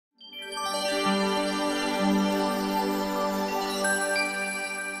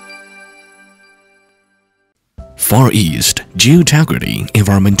FarEast Geointegrity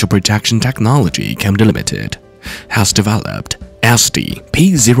Environmental Protection Technology Company Limited has developed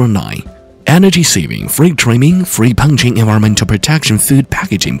SD-P09 energy-saving, free-trimming, free-punching environmental protection food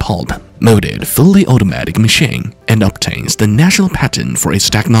packaging pulp molded fully automatic machine and obtains the national patent for its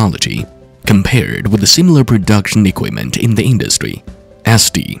technology. Compared with the similar production equipment in the industry,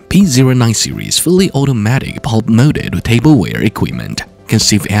 SD-P09 series fully automatic pulp molded tableware equipment can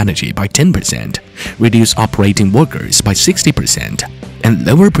save energy by 10%, reduce operating workers by 60%, and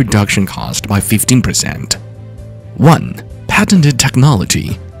lower production cost by 15%. 1. Patented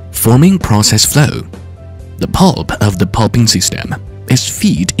technology. Forming process flow. The pulp of the pulping system is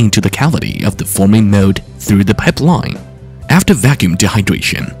fed into the cavity of the forming mold through the pipeline. After vacuum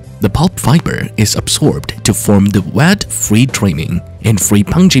dehydration, the pulp fiber is absorbed to form the wet, free-trimming, and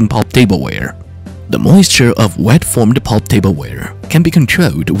free-punching pulp tableware. The moisture of wet-formed pulp tableware can be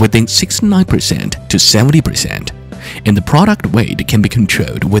controlled within 69% to 70%, and the product weight can be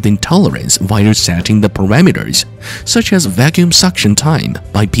controlled within tolerance via setting the parameters, such as vacuum suction time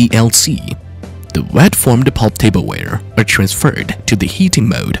by PLC. The wet-formed pulp tableware are transferred to the heating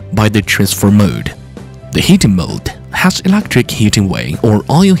mode by the transfer mode. The heating mode has electric heating way or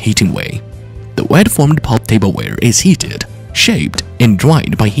oil heating way. The wet-formed pulp tableware is heated, shaped, and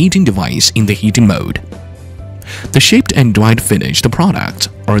dried by heating device in the heating mode. The shaped and dried finished products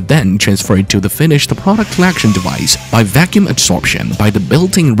are then transferred to the finished product collection device by vacuum absorption by the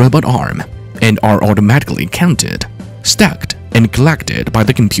built-in robot arm and are automatically counted, stacked, and collected by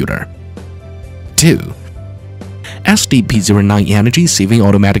the computer. 2. SD-P09 energy-saving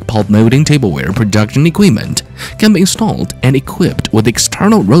automatic pulp molding tableware production equipment can be installed and equipped with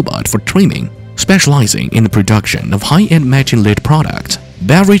external robot for trimming, specializing in the production of high-end matching lid products,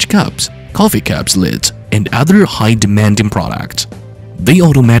 beverage cups, coffee cups lids, and other high-demanding products. The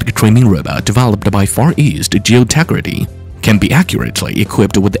automatic trimming robot developed by FarEast Geointegrity can be accurately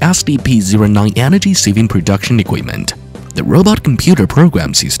equipped with SD-P09 energy-saving production equipment. The robot computer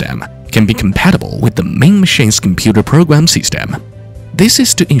program system can be compatible with the main machine's computer program system. This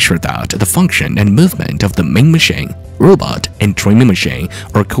is to ensure that the function and movement of the main machine, robot, and trimming machine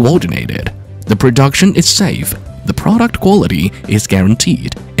are coordinated. The production is safe, the product quality is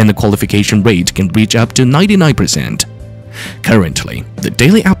guaranteed, and the qualification rate can reach up to 99%. Currently, the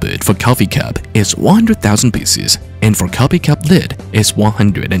daily output for coffee cup is 100,000 pieces, and for coffee cup lid is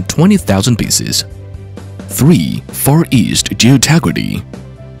 120,000 pieces. 3. FarEast Geointegrity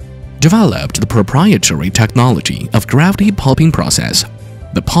developed the proprietary technology of gravity pulping process.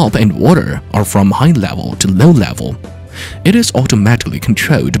 The pulp and water are from high level to low level. It is automatically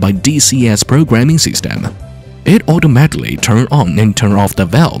controlled by DCS programming system. It automatically turns on and turns off the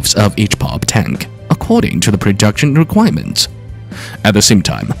valves of each pulp tank according to the production requirements. At the same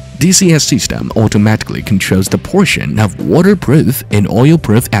time, DCS system automatically controls the portion of waterproof and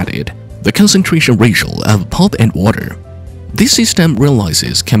oil-proof added, the concentration ratio of pulp and water. This system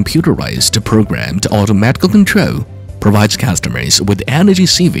realizes computerized programmed automatic control, provides customers with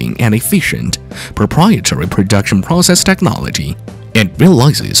energy-saving and efficient proprietary production process technology, and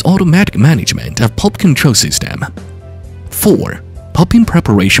realizes automatic management of pulp control system. 4. Pulping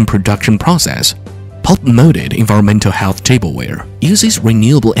preparation production process. Pulp molded environmental health tableware uses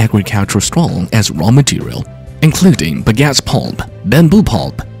renewable agricultural straw as raw material, including bagasse pulp, bamboo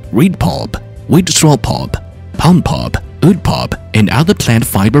pulp, reed pulp, wheat straw pulp, palm pulp, wood pulp, and other plant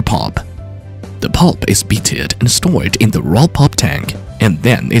fiber pulp. The pulp is beaten and stored in the raw pulp tank and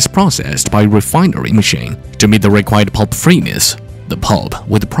then is processed by refinery machine to meet the required pulp freeness. The pulp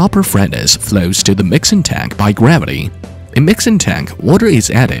with proper freshness flows to the mixing tank by gravity. In mixing tank, water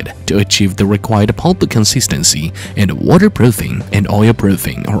is added to achieve the required pulp consistency, and waterproofing and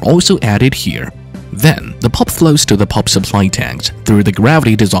oil-proofing are also added here. Then, the pulp flows to the pulp supply tanks through the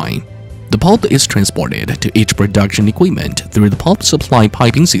gravity design. The pulp is transported to each production equipment through the pulp supply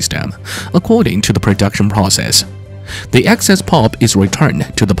piping system according to the production process. The excess pulp is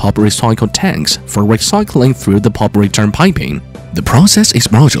returned to the pulp recycle tanks for recycling through the pulp return piping. The process is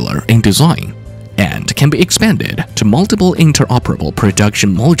modular in design and can be expanded to multiple interoperable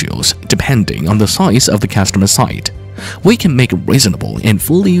production modules depending on the size of the customer site. We can make reasonable and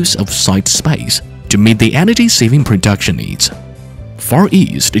full use of site space to meet the energy-saving production needs.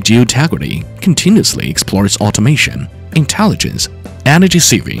 FarEast Geointegrity continuously explores automation, intelligence,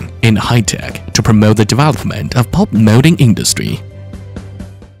 energy-saving, and high-tech to promote the development of pulp molding industry.